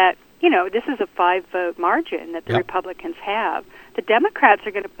 which is that this is a 5-vote margin that the Republicans have. The Democrats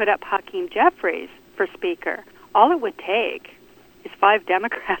are going to put up Hakeem Jeffries for Speaker. All it would take is 5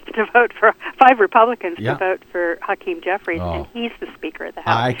 Democrats to vote for 5 Republicans to vote for Hakeem Jeffries, and he's the Speaker of the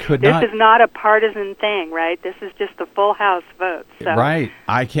House. This is not a partisan thing, right? This is just the full House vote. So. Right.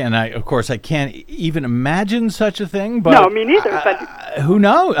 I can't even imagine such a thing. But no, me neither. But who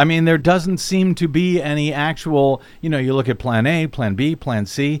knows? I mean, there doesn't seem to be any actual. You look at Plan A, Plan B, Plan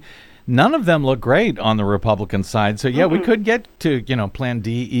C. None of them look great on the Republican side. So, we could get to, Plan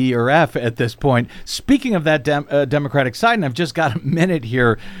D, E, or F at this point. Speaking of that Democratic side, and I've just got a minute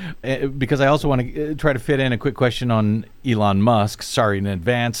here because I also want to try to fit in a quick question on Elon Musk. Sorry in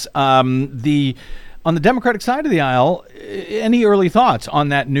advance. On the Democratic side of the aisle, any early thoughts on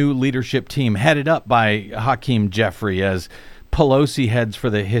that new leadership team headed up by Hakeem Jeffrey as Pelosi heads for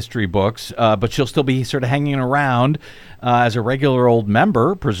the history books, but she'll still be sort of hanging around as a regular old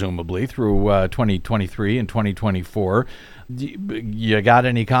member, presumably, through 2023 and 2024. You got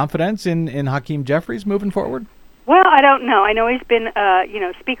any confidence in Hakeem Jeffries moving forward? Well, I don't know. I know he's been,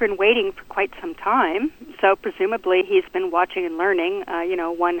 speaker in waiting for quite some time, so presumably he's been watching and learning,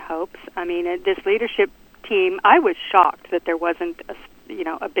 one hopes. I mean, this leadership team, I was shocked that there wasn't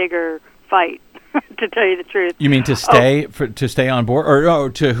a bigger fight, to tell you the truth. You mean to stay on board, or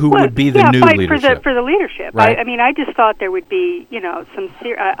to who would be the new leadership? For the leadership. Right. I just thought there would be, some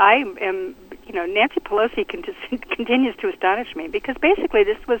Nancy Pelosi continues to astonish me, because basically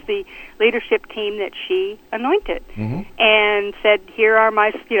this was the leadership team that she anointed and said, here are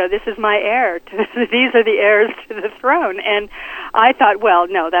my, this is my heir. These are the heirs to the throne. And I thought, well,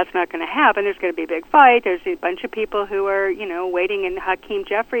 no, that's not going to happen. There's going to be a big fight. There's a bunch of people who are, waiting, and Hakeem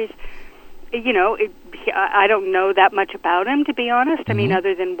Jeffries, I don't know that much about him, to be honest. I mean,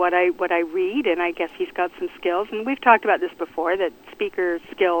 other than what I read, and I guess he's got some skills. And we've talked about this before, that speaker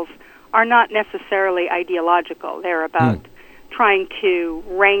skills are not necessarily ideological. They're about trying to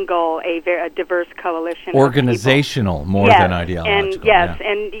wrangle a diverse coalition. Organizational more than ideological. And yes,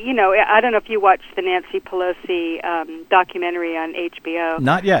 and I don't know if you watched the Nancy Pelosi documentary on HBO.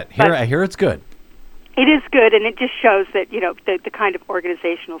 Not yet. I hear it's good. It is good, and it just shows that, the kind of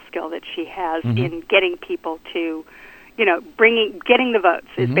organizational skill that she has in getting people to, getting the votes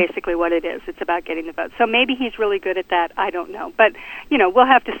is basically what it is. It's about getting the votes. So maybe he's really good at that. I don't know, but we'll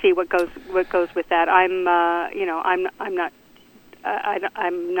have to see what goes with that. I'm not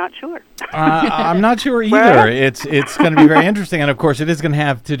sure. I'm not sure either. It's going to be very interesting, and of course, it is going to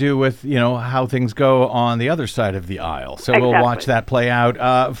have to do with how things go on the other side of the aisle. So we'll watch that play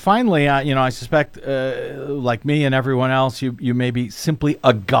out. Finally, I suspect, like me and everyone else, you may be simply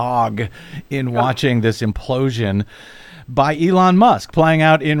agog in watching this implosion by Elon Musk playing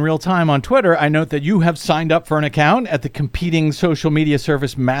out in real time on Twitter. I note that you have signed up for an account at the competing social media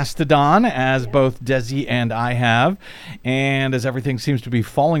service Mastodon, as both Desi and I have, and as everything seems to be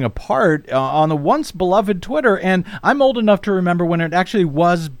falling apart on the once beloved Twitter. And I'm old enough to remember when it actually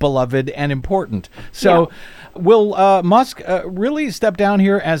was beloved and important. So will Musk really step down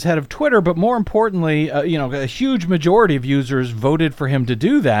here as head of Twitter? But more importantly, a huge majority of users voted for him to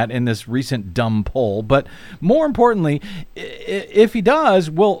do that in this recent dumb poll. But more importantly, if he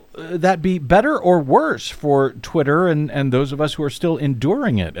does, will that be better or worse for Twitter and those of us who are still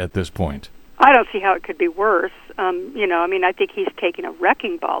enduring it at this point? I don't see how it could be worse. I think he's taken a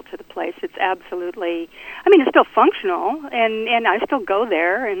wrecking ball to the place. It's absolutely, it's still functional, and I still go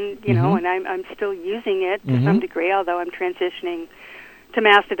there, and, and I'm still using it to some degree, although I'm transitioning to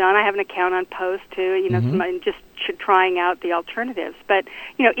Mastodon. I have an account on Post, too, just trying out the alternatives. But,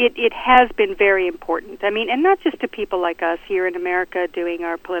 it has been very important. And not just to people like us here in America doing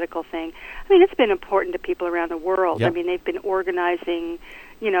our political thing. It's been important to people around the world. Yep. They've been organizing,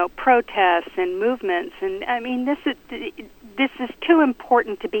 protests and movements. And, this is too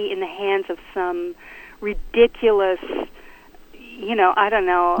important to be in the hands of some ridiculous, I don't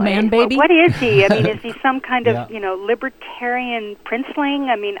know. Man baby? What is he? Is he some kind of, libertarian princeling?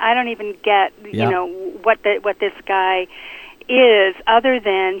 I don't even get, what this guy is, other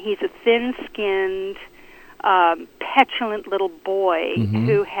than he's a thin-skinned, petulant little boy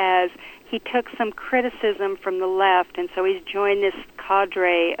who he took some criticism from the left, and so he's joined this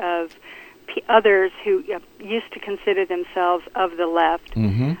cadre of others who used to consider themselves of the left,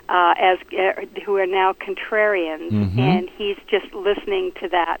 as who are now contrarians, and he's just listening to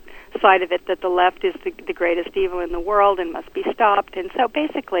that side of it, that the left is the greatest evil in the world and must be stopped. And so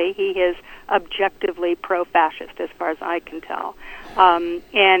basically he is objectively pro-fascist as far as I can tell. And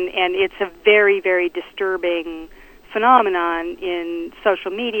it's a very, very disturbing phenomenon in social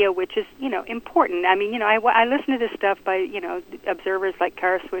media, which is, important. I listen to this stuff by, observers like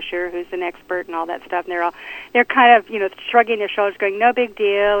Kara Swisher, who's an expert and all that stuff, and they're kind of, shrugging their shoulders, going, no big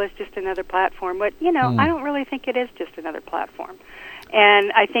deal, it's just another platform. But, I don't really think it is just another platform.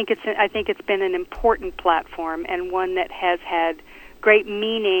 And I think it's been an important platform, and one that has had great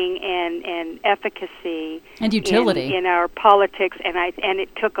meaning and efficacy and utility in our politics, and it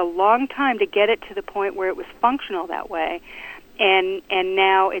took a long time to get it to the point where it was functional that way, and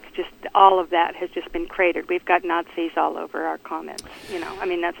now it's just, all of that has just been cratered. We've got Nazis all over our comments.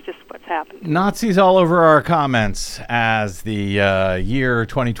 That's just what's happened. Nazis all over our comments as the year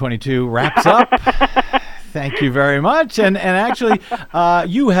 2022 wraps up. Thank you very much. And actually,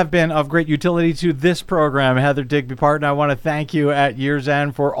 you have been of great utility to this program, Heather Digby Parton. I want to thank you at year's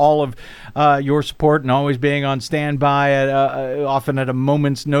end for all of your support and always being on standby, often at a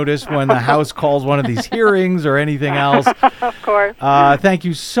moment's notice when the House calls one of these hearings or anything else. Of course. Thank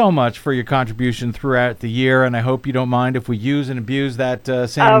you so much for your contribution throughout the year, and I hope you don't mind if we use and abuse that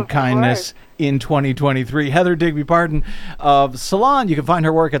same kindness in 2023. Heather Digby Parton of Salon. You can find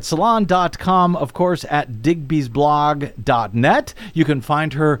her work at salon.com, of course, at digbysblog.net. You can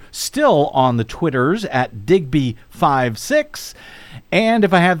find her still on the Twitters at Digby56. And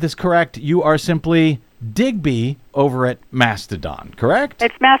if I have this correct, you are simply Digby over at Mastodon, correct?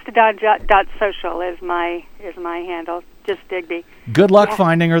 It's mastodon.social is my handle. Just Digby. Good luck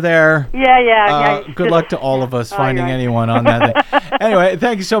finding her there. Yeah. Good luck to all of us finding anyone on that thing. Anyway,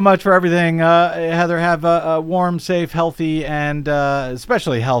 thank you so much for everything. Heather, have a warm, safe, healthy, and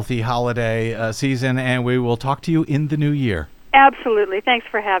especially healthy holiday season, and we will talk to you in the new year. Absolutely. Thanks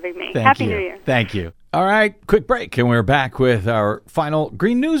for having me. Happy New Year. Thank you. All right, quick break, and we're back with our final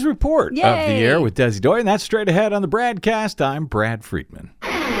Green News Report of the year with Desi Doyen. And that's straight ahead on the BradCast. I'm Brad Friedman.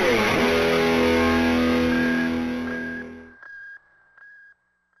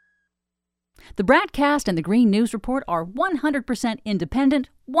 The BradCast and the Green News Report are 100% independent,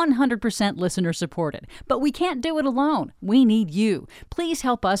 100% listener-supported. But we can't do it alone. We need you. Please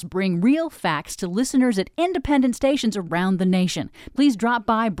help us bring real facts to listeners at independent stations around the nation. Please drop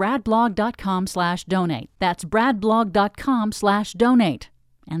by bradblog.com/donate. That's bradblog.com/donate.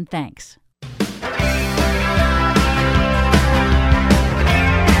 And thanks.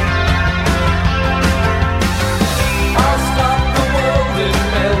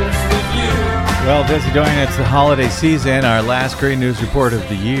 Well, Desi Doyen, it's the holiday season, our last Green News Report of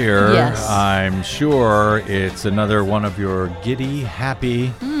the year. Yes. I'm sure it's another one of your giddy,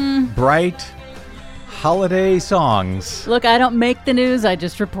 happy, bright holiday songs. Look, I don't make the news, I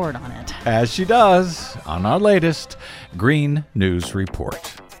just report on it. As she does on our latest Green News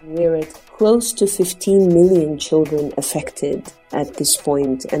Report. We're at close to 15 million children affected at this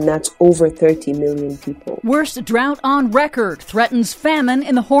point, and that's over 30 million people. Worst drought on record threatens famine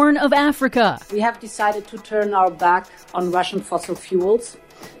in the Horn of Africa. We have decided to turn our back on Russian fossil fuels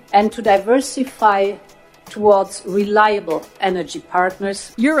and to diversify towards reliable energy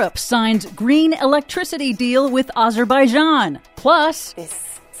partners. Europe signs green electricity deal with Azerbaijan. Plus,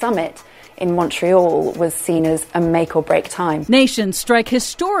 this summit in Montreal was seen as a make-or-break time. Nations strike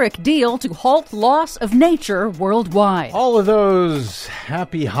historic deal to halt loss of nature worldwide. All of those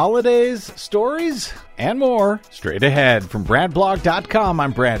happy holidays stories and more straight ahead from bradblog.com.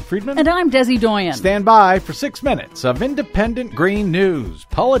 I'm Brad Friedman. And I'm Desi Doyen. Stand by for 6 minutes of independent green news,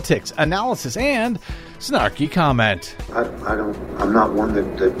 politics, analysis, and snarky comment. I'm not one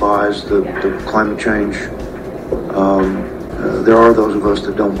that buys the climate change. There are those of us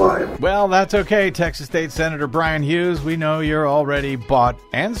that don't buy it. Well, that's okay, Texas State Senator Brian Hughes. We know you're already bought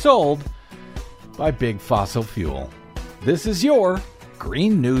and sold by big fossil fuel. This is your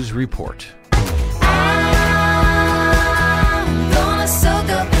Green News Report.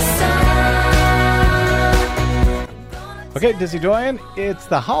 Okay, Desi Doyen, it's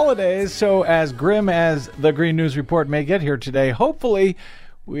the holidays, so as grim as the Green News Report may get here today, hopefully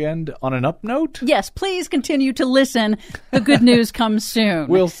we end on an up note? Yes, please continue to listen. The good news comes soon.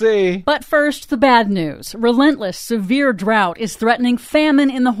 We'll see. But first, the bad news. Relentless, severe drought is threatening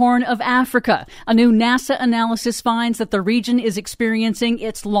famine in the Horn of Africa. A new NASA analysis finds that the region is experiencing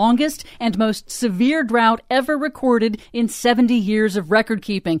its longest and most severe drought ever recorded in 70 years of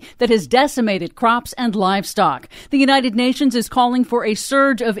record-keeping that has decimated crops and livestock. The United Nations is calling for a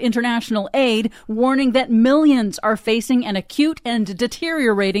surge of international aid, warning that millions are facing an acute and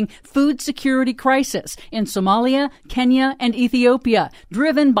deteriorating food security crisis in Somalia, Kenya, and Ethiopia,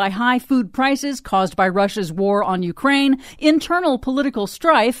 driven by high food prices caused by Russia's war on Ukraine, internal political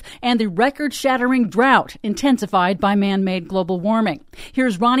strife, and the record-shattering drought intensified by man-made global warming.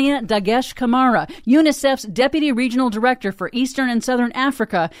 Here's Rania Dagesh Kamara, UNICEF's Deputy Regional Director for Eastern and Southern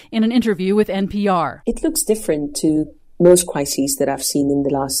Africa, in an interview with NPR. It looks different to most crises that I've seen in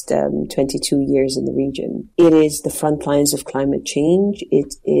the last 22 years in the region. It is the front lines of climate change.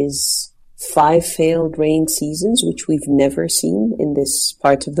 It is 5 failed rain seasons, which we've never seen in this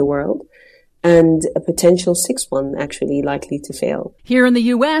part of the world. and a potential sixth one actually likely to fail. Here in the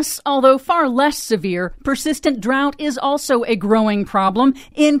U.S., although far less severe, persistent drought is also a growing problem.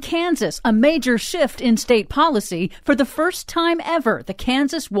 In Kansas, a major shift in state policy. For the first time ever, the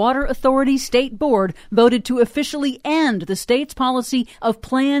Kansas Water Authority State Board voted to officially end the state's policy of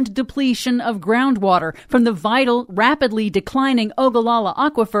planned depletion of groundwater from the vital, rapidly declining Ogallala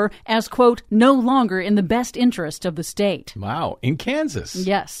Aquifer as, quote, no longer in the best interest of the state. Wow. In Kansas?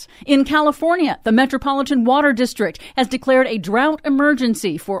 Yes. In California, the Metropolitan Water District has declared a drought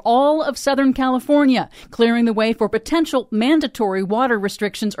emergency for all of Southern California, clearing the way for potential mandatory water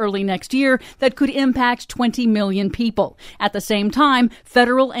restrictions early next year that could impact 20 million people. At the same time,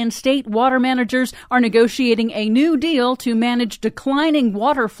 federal and state water managers are negotiating a new deal to manage declining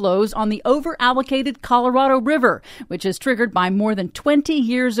water flows on the over-allocated Colorado River, which is triggered by more than 20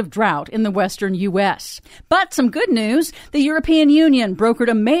 years of drought in the western U.S. But some good news. The European Union brokered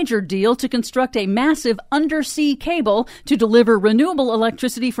a major deal to construct a massive undersea cable to deliver renewable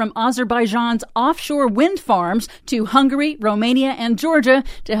electricity from Azerbaijan's offshore wind farms to Hungary, Romania, and Georgia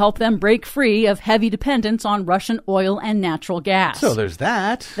to help them break free of heavy dependence on Russian oil and natural gas. So there's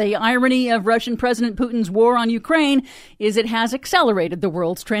that. The irony of Russian President Putin's war on Ukraine is it has accelerated the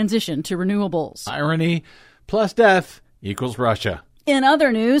world's transition to renewables. Irony plus death equals Russia. In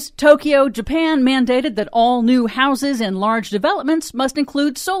other news, Tokyo, Japan mandated that all new houses in large developments must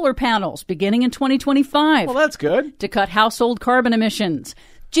include solar panels beginning in 2025. Well, that's good. To cut household carbon emissions.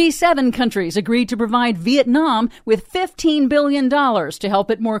 G7 countries agreed to provide Vietnam with $15 billion to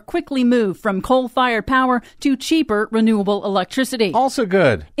help it more quickly move from coal-fired power to cheaper renewable electricity. Also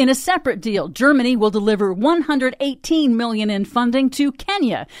good. In a separate deal, Germany will deliver $118 million in funding to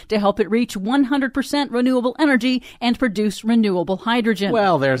Kenya to help it reach 100% renewable energy and produce renewable hydrogen.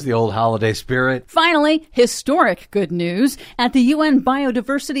 Well, there's the old holiday spirit. Finally, historic good news. At the UN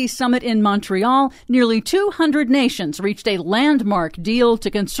Biodiversity Summit in Montreal, nearly 200 nations reached a landmark deal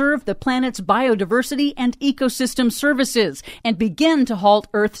to conserve the planet's biodiversity and ecosystem services and begin to halt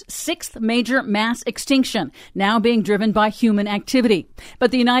Earth's sixth major mass extinction, now being driven by human activity.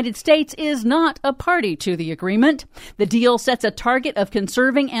 But the United States is not a party to the agreement. The deal sets a target of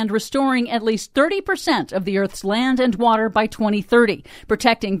conserving and restoring at least 30% of the Earth's land and water by 2030,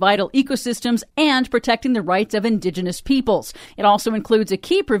 protecting vital ecosystems and protecting the rights of indigenous peoples. It also includes a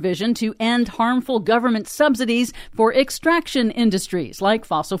key provision to end harmful government subsidies for extraction industries like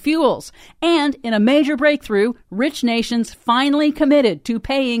fossil fuels. And in a major breakthrough, rich nations finally committed to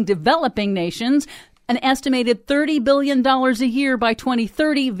paying developing nations an estimated $30 billion a year by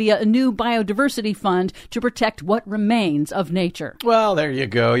 2030 via a new biodiversity fund to protect what remains of nature. Well, there you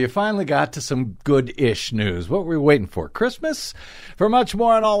go. You finally got to some good-ish news. What were we waiting for? Christmas? For much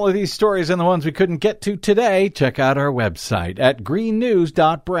more on all of these stories and the ones we couldn't get to today, check out our website at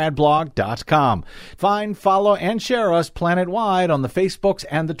greennews.bradblog.com. Find, follow, and share us planet-wide on the Facebooks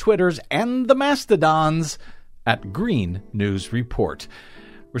and the Twitters and the Mastodons at Green News Report.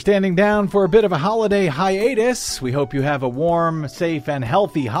 We're standing down for a bit of a holiday hiatus. We hope you have a warm, safe, and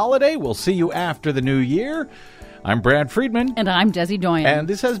healthy holiday. We'll see you after the new year. I'm Brad Friedman. And I'm Desi Doyen. And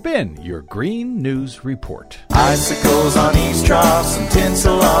this has been your Green News Report. Icicles on eaves troughs and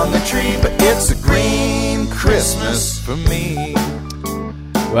tinsel on the tree, but it's a green Christmas for me.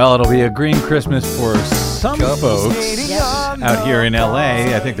 Well, it'll be a green Christmas for some folks out here in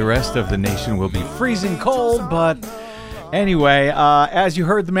L.A. I think the rest of the nation will be freezing cold, but anyway, as you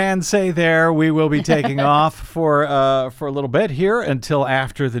heard the man say there, we will be taking off for a little bit here until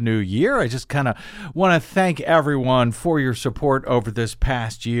after the new year. I just kind of want to thank everyone for your support over this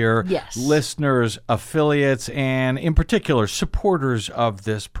past year. Yes. Listeners, affiliates, and in particular, supporters of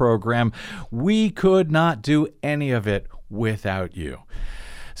this program. We could not do any of it without you.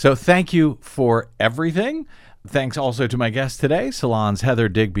 So thank you for everything. Thanks also to my guest today, Salon's Heather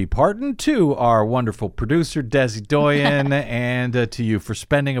Digby Parton, to our wonderful producer, Desi Doyen, and to you for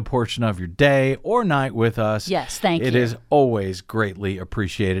spending a portion of your day or night with us. Yes, thank you. It is always greatly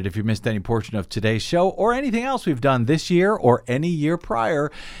appreciated. If you missed any portion of today's show or anything else we've done this year or any year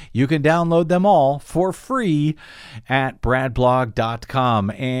prior, you can download them all for free at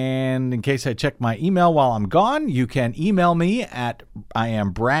bradblog.com. And in case I check my email while I'm gone, you can email me at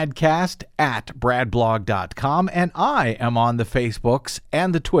bradcast@bradblog.com. And I am on the Facebooks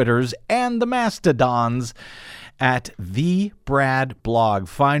and the Twitters and the Mastodons at The Brad Blog.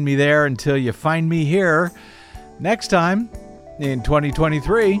 Find me there until you find me here. Next time in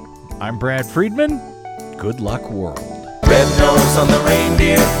 2023, I'm Brad Friedman. Good luck, world. Red nose on the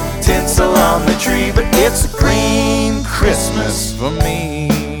reindeer, tinsel on the tree, but it's a green Christmas for me.